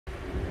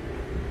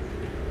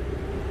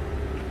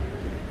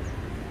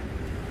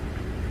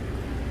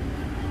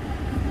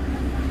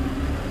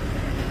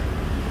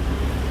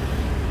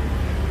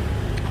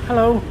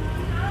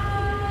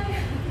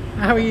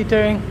how are you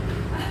doing?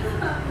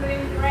 I'm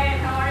doing great,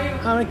 how are you?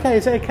 I'm okay,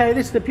 is it okay?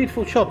 This is a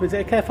beautiful shop, is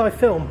it okay if I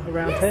film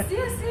around here?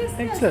 Yes.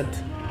 Excellent.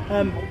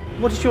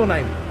 What is your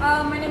name?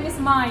 My name is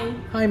Mai.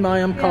 Hi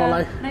Mai, I'm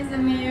Carlo. Nice to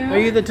meet you. Are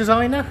you the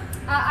designer?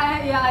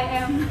 I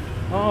am.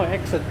 Oh,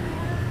 excellent.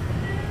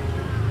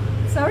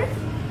 Sorry?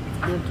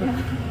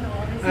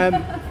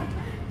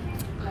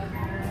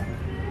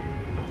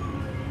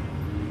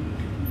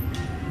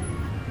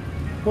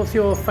 What's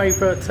your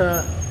favourite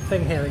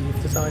thing here that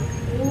you've designed?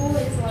 Oh,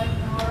 it's like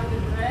the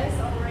dress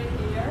over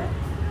here.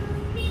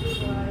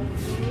 It's like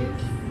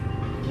this.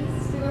 This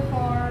is still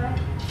for...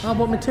 Oh,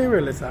 what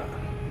material is that?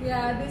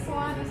 Yeah, this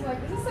one is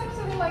like, this is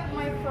actually like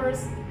my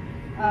first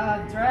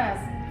dress,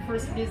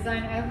 first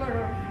design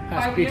ever.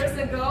 That's 5 beautiful.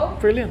 years ago.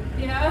 Brilliant.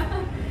 Yeah.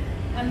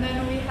 And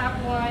then we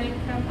have like,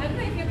 I don't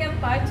know if you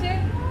can touch it.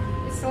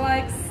 It's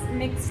like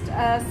mixed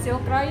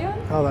silk rayon.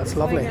 Oh, that's it's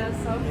lovely. Like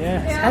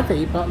yeah, it's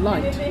heavy but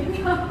light.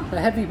 But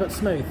heavy but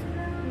smooth.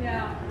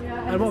 Yeah.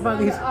 And what about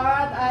these?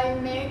 Art, I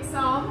make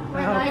some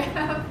when I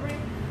have free.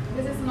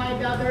 This is my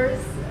daughter's.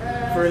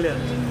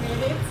 Brilliant. She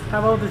made it.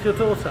 How old is your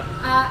daughter?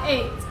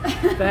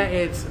 8. There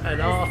is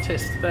an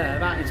artist there.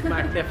 That is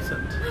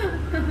magnificent.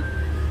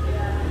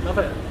 Yeah. Love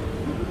it.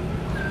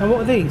 And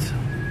what are these?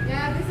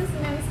 Yeah, this is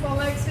men's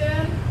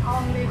collection.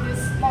 Only this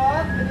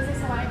spot. This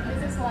is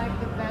like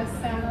the best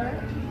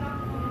seller.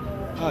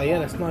 Oh yeah,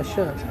 that's a nice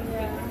shirt.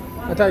 Yeah.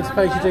 I don't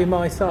suppose you do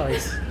my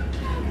size.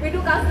 We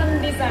do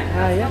custom design.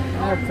 Ah yeah,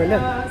 oh,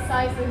 brilliant.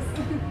 Sizes.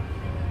 So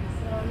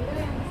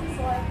yeah, this is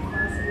like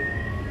Brasi.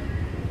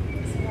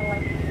 It's more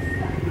like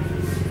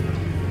this.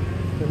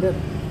 Brilliant.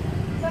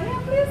 So yeah,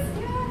 please,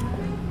 yeah,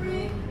 feel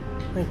free.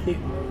 Thank you.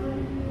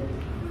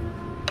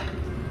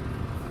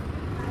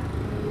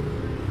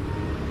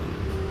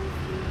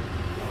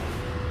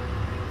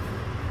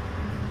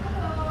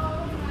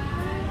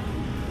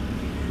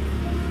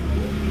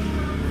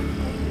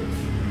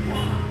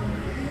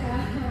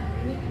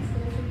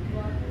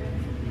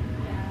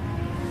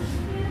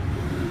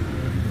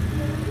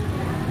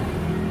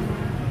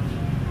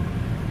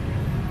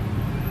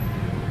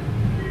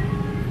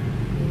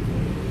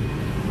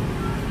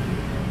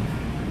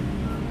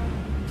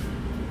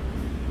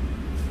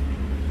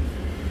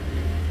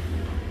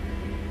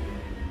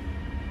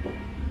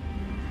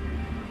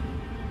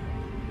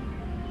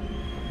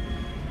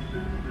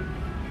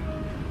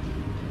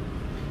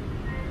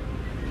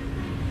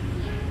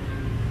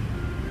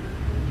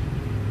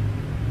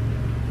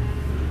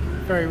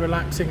 Very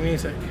relaxing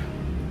music.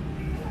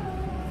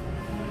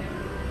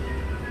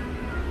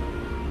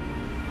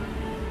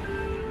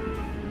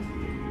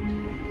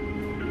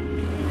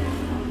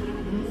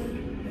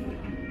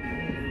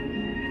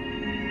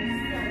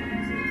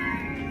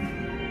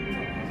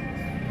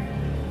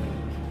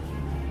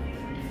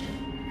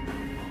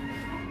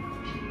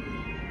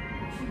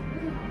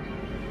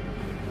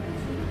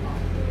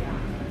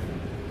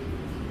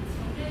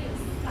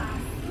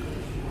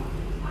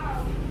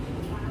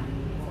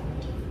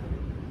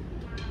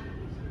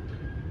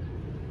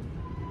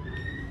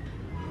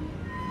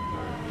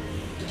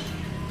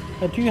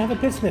 Do you have a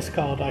business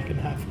card I can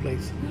have,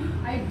 please?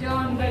 I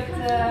don't, but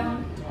I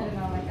don't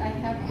know, like I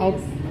have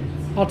this.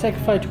 I'll take a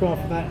photograph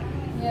of that.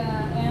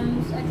 Yeah,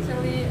 and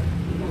actually.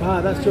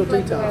 That's your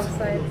like details. The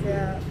website,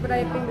 yeah. But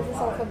I think this is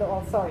also the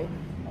old. Sorry.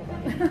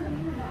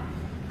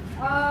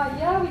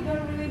 Yeah, we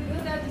don't really do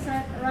that. Just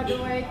right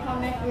away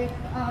connect with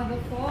the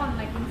phone,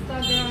 like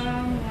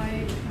Instagram,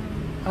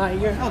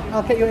 like. Yeah,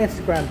 I'll get your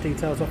Instagram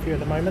details off you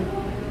in a moment.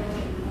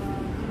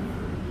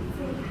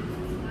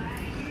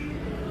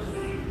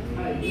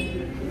 Maybe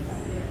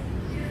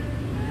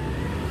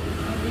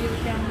you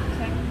can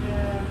check the.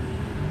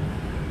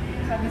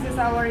 So this is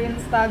our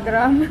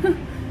Instagram.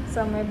 So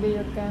maybe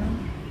you can.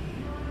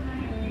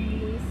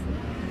 This.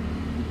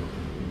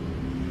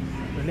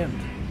 Brilliant.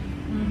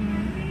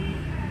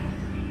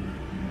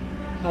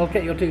 I'll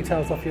get your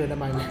details off you in a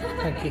moment.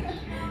 Thank you.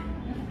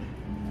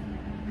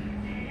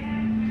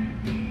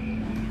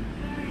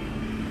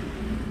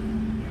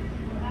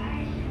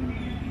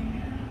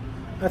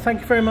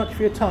 Thank you very much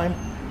for your time.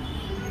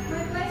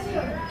 My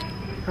pleasure.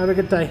 Have a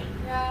good day.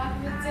 Yeah,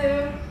 you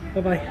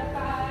too. Bye-bye.